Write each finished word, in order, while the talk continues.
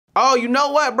Oh, you know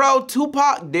what, bro?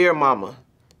 Tupac, Dear Mama.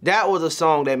 That was a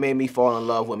song that made me fall in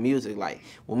love with music. Like,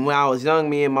 when I was young,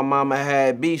 me and my mama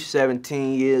had beef,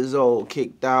 17 years old,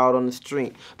 kicked out on the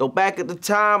street. Though back at the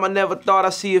time, I never thought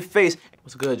I'd see your face.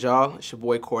 What's good, y'all? It's your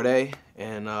boy Cordae,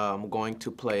 and I'm going to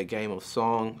play a game of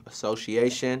song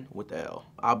association with ELLE.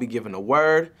 I'll be given a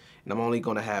word, and I'm only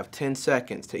gonna have 10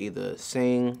 seconds to either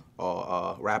sing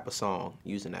or rap a song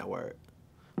using that word.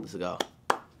 Let's go.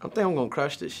 I think I'm gonna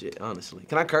crush this shit, honestly.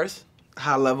 Can I curse?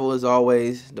 High level is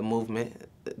always the movement,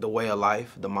 the way of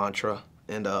life, the mantra,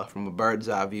 and from a bird's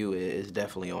eye view, it is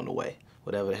definitely on the way.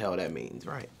 Whatever the hell that means,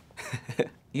 right?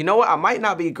 You know what? I might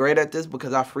not be great at this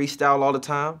because I freestyle all the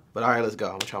time, but all right, let's go.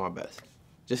 I'm gonna try my best.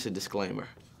 Just a disclaimer.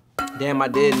 Damn, I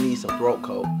did need some throat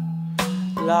coat.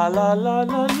 La la la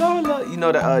la la la. You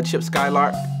know the Chip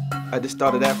Skylark? I just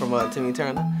started that from Timmy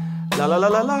Turner. La la la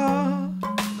la la.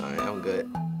 All right, I'm good.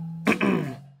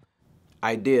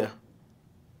 Idea.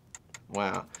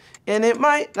 Wow. And it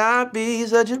might not be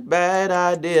such a bad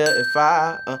idea if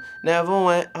I never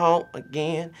went home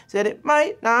again. Said it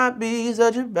might not be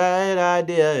such a bad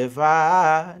idea if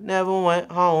I never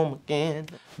went home again.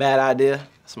 Bad idea.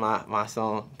 That's my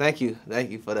song. Thank you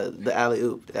for the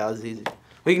alley-oop. That was easy.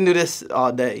 We can do this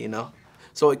all day, you know.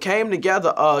 So it came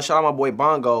together. Shout out my boy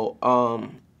Bongo.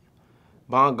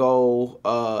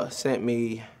 Bongo sent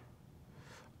me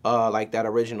like that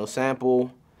original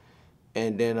sample.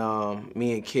 And then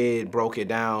me and Kid broke it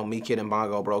down. Me, Kid, and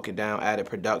Bongo broke it down, added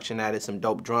production, added some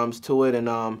dope drums to it. And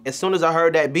as soon as I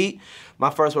heard that beat, my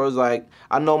first word was like,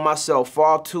 I know myself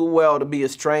far too well to be a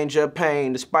stranger of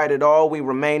pain. Despite it all, we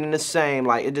remaining the same.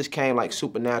 Like, it just came like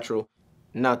supernatural.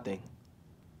 Nothing.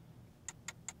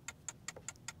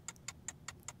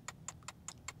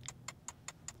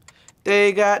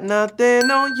 They got nothing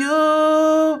on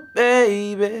you,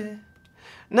 baby.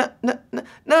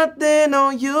 Nothing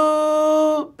on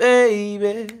you,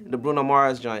 baby. The Bruno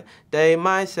Mars joint. They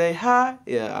might say hi.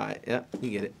 Yeah, all right, yeah,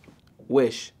 you get it.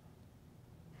 Wish.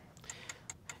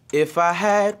 If I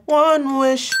had one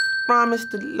wish, promise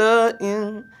to love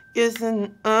you,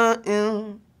 isn't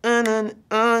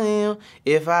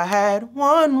If I had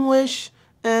one wish,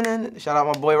 shout out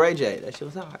my boy Ray J. That shit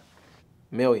was hot.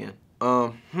 Million.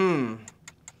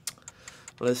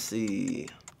 Let's see.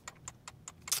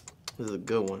 This is a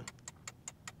good one.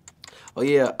 Oh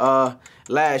yeah,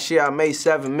 last year I made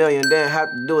 7 million, didn't have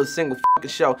to do a single fucking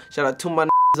show. Shout out to my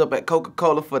up at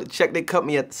Coca-Cola for the check they cut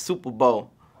me at the Super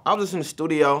Bowl. I was just in the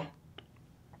studio,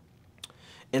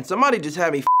 and somebody just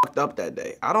had me fucked up that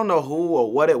day. I don't know who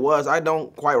or what it was, I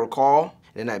don't quite recall.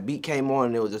 And then that beat came on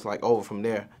and it was just like over from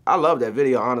there. I love that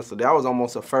video, honestly. That was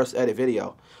almost a first edit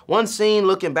video. One scene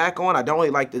looking back on, I don't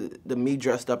really like the me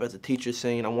dressed up as a teacher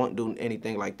scene. I won't do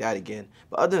anything like that again.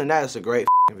 But other than that, it's a great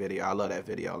video. I love that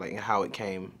video, like how it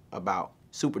came about.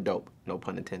 Super dope, no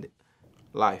pun intended.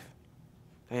 Life.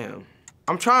 Damn.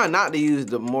 I'm trying not to use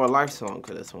the More Life song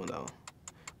for this one though.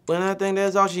 When I think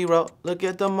that's all she wrote, look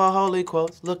at the more holy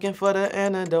quotes, looking for the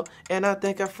antidote, and I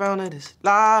think I found it. It's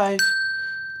life.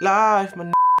 Life,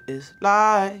 my is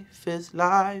life,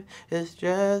 it's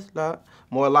just life.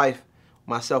 More Life,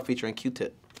 myself featuring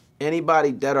Q-Tip.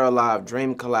 Anybody dead or alive,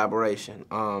 dream collaboration.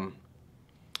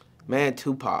 Man,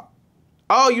 Tupac.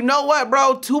 Oh, you know what,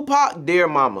 bro? Tupac, Dear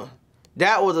Mama.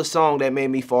 That was a song that made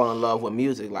me fall in love with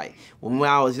music. Like, when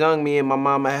I was young, me and my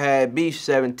mama had beef,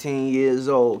 17 years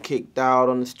old, kicked out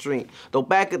on the street. Though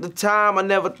back at the time, I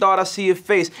never thought I'd see your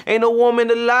face. Ain't no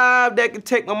woman alive that could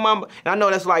take my mama. And I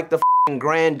know that's like the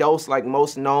Grand Dose, like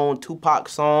most known Tupac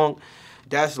song.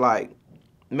 That's like,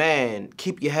 man,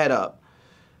 keep your head up.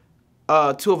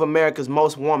 Two of America's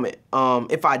most wanted.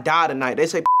 If I die tonight, they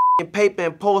say paper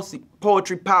and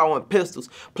poetry, power and pistols.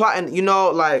 Plotting, you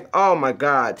know, like, oh my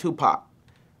God, Tupac.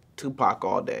 Tupac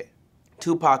all day.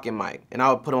 Tupac and Mike. And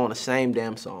I would put on the same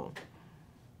damn song.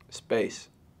 Space.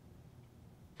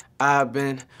 I've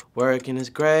been working this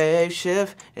grave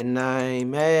shift and I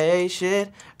ain't made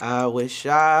shit. I wish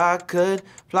I could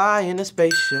fly in a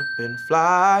spaceship and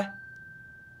fly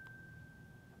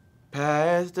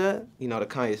past the, you know, the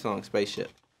Kanye song,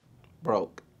 Spaceship.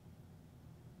 Broke.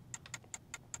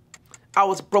 I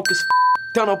was broke as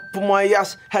done up for my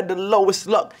ass, had the lowest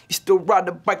luck. You still ride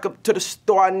the bike up to the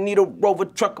store. I need a Rover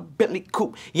truck, a Bentley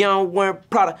coupe. Yeah, I'm wearing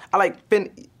Prada. I like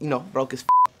Bentley, you know, broke as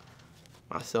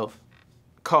myself.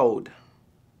 Cold.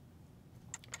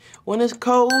 When it's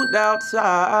cold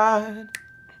outside,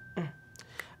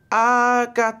 I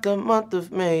got the month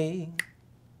of May.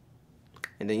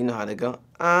 And then you know how they go.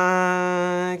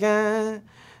 I got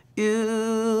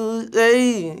you,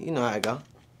 you know how it go.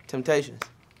 Temptations.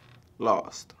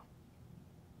 Lost.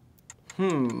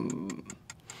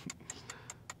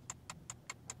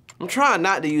 I'm trying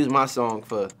not to use my song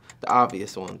for the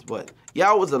obvious ones, but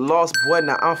y'all was a lost boy,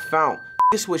 now I'm found.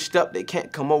 Niggas switched up, they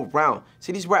can't come around.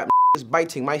 See, these rap niggas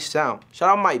biting my sound. Shout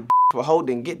out my for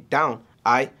holding, get down.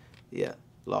 Yeah,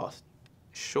 lost.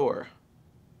 Sure.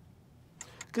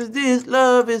 Cause this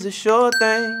love is a sure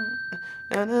thing.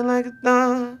 And I like a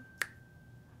thumb.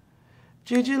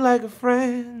 Treat you like a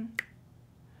friend.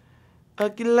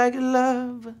 Hug you like a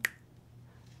love.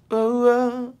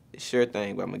 Oh. Sure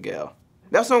Thing by Miguel.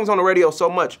 That song's on the radio so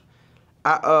much.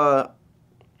 I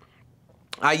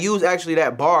used actually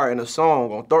that bar in a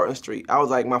song on Thornton Street. I was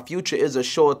like, my future is a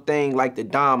sure thing like the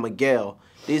Don Miguel.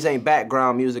 These ain't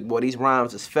background music, boy. These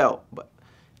rhymes is felt. But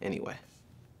anyway,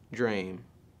 Dream.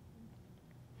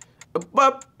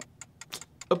 Up,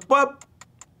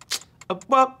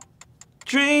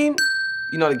 dream.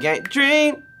 You know the game.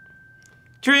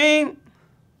 Dream.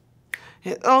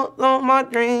 Hit all my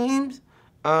dreams.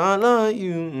 I love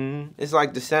you. It's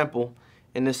like the sample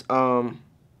in this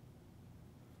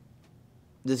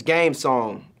this Game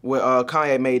song where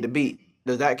Kanye made the beat.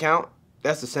 Does that count?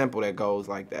 That's the sample that goes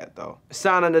like that though.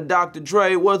 Signing to Dr.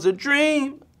 Dre was a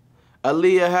dream.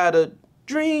 Aaliyah had a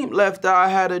dream. Left Eye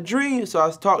had a dream. So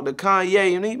I talked to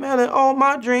Kanye and he man all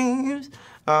my dreams.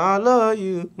 I love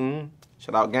you.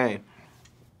 Shout out Game.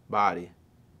 Body.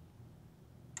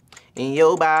 In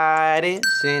your body,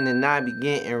 sinning I be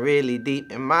getting really deep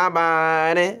in my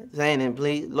body. Saying,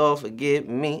 please, Lord, forgive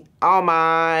me,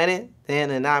 almighty.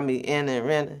 Then I be in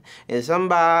and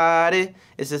somebody.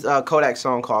 It's this Kodak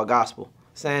song called Gospel.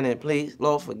 Saying, please,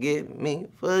 Lord, forgive me,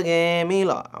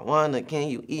 Lord. I wonder, can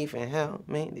you even help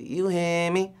me? Do you hear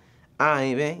me? I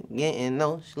ain't been getting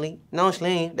no sleep.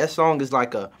 That song is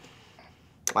like a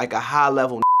high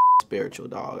level spiritual,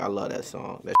 dog. I love that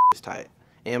song. That shit's tight.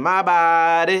 In my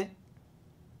body.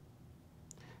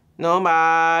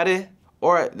 Nobody.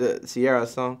 Or the Sierra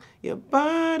song, your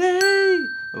body.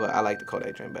 But I like the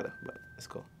Kodak joint better, but it's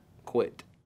cool. Quit.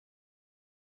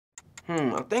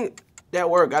 I think that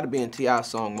word gotta be in T.I.'s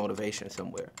song Motivation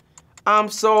somewhere. I'm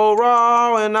so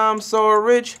raw and I'm so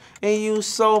rich and you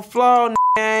so flawed,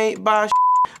 ain't by shit.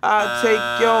 I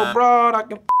take your broad, I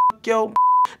can fuck your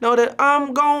know that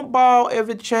I'm gon' ball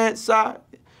every chance I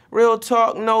real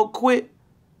talk, no quit.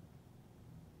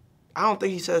 I don't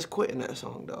think he says quit in that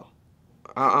song, though.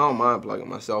 I don't mind plugging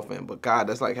myself in, but God,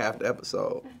 that's like half the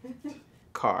episode.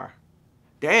 Car.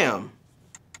 Damn.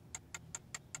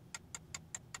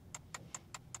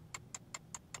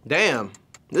 Damn.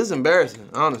 This is embarrassing,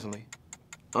 honestly.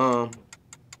 Oh,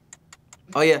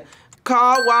 yeah.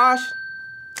 Car wash.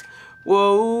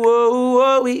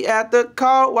 Whoa, we at the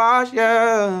car wash,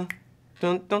 yeah.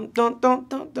 Dun,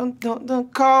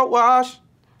 car wash.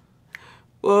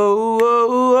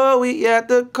 Whoa, we at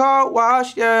the car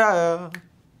wash, yeah.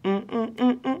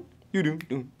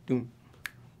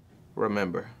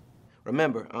 Remember.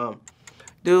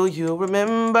 Do you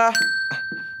remember?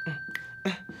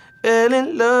 Fell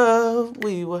in love,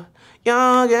 we were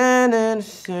young and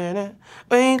innocent.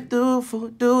 Went through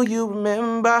food, do you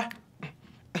remember?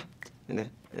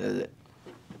 That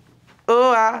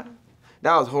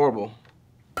was horrible.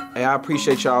 Hey, I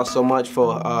appreciate y'all so much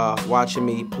for watching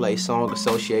me play Song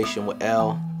Association with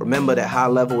ELLE. Remember that high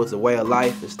level is the way of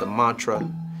life, it's the mantra,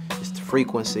 it's the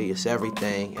frequency, it's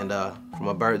everything, and from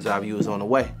a bird's eye view is on the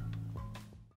way.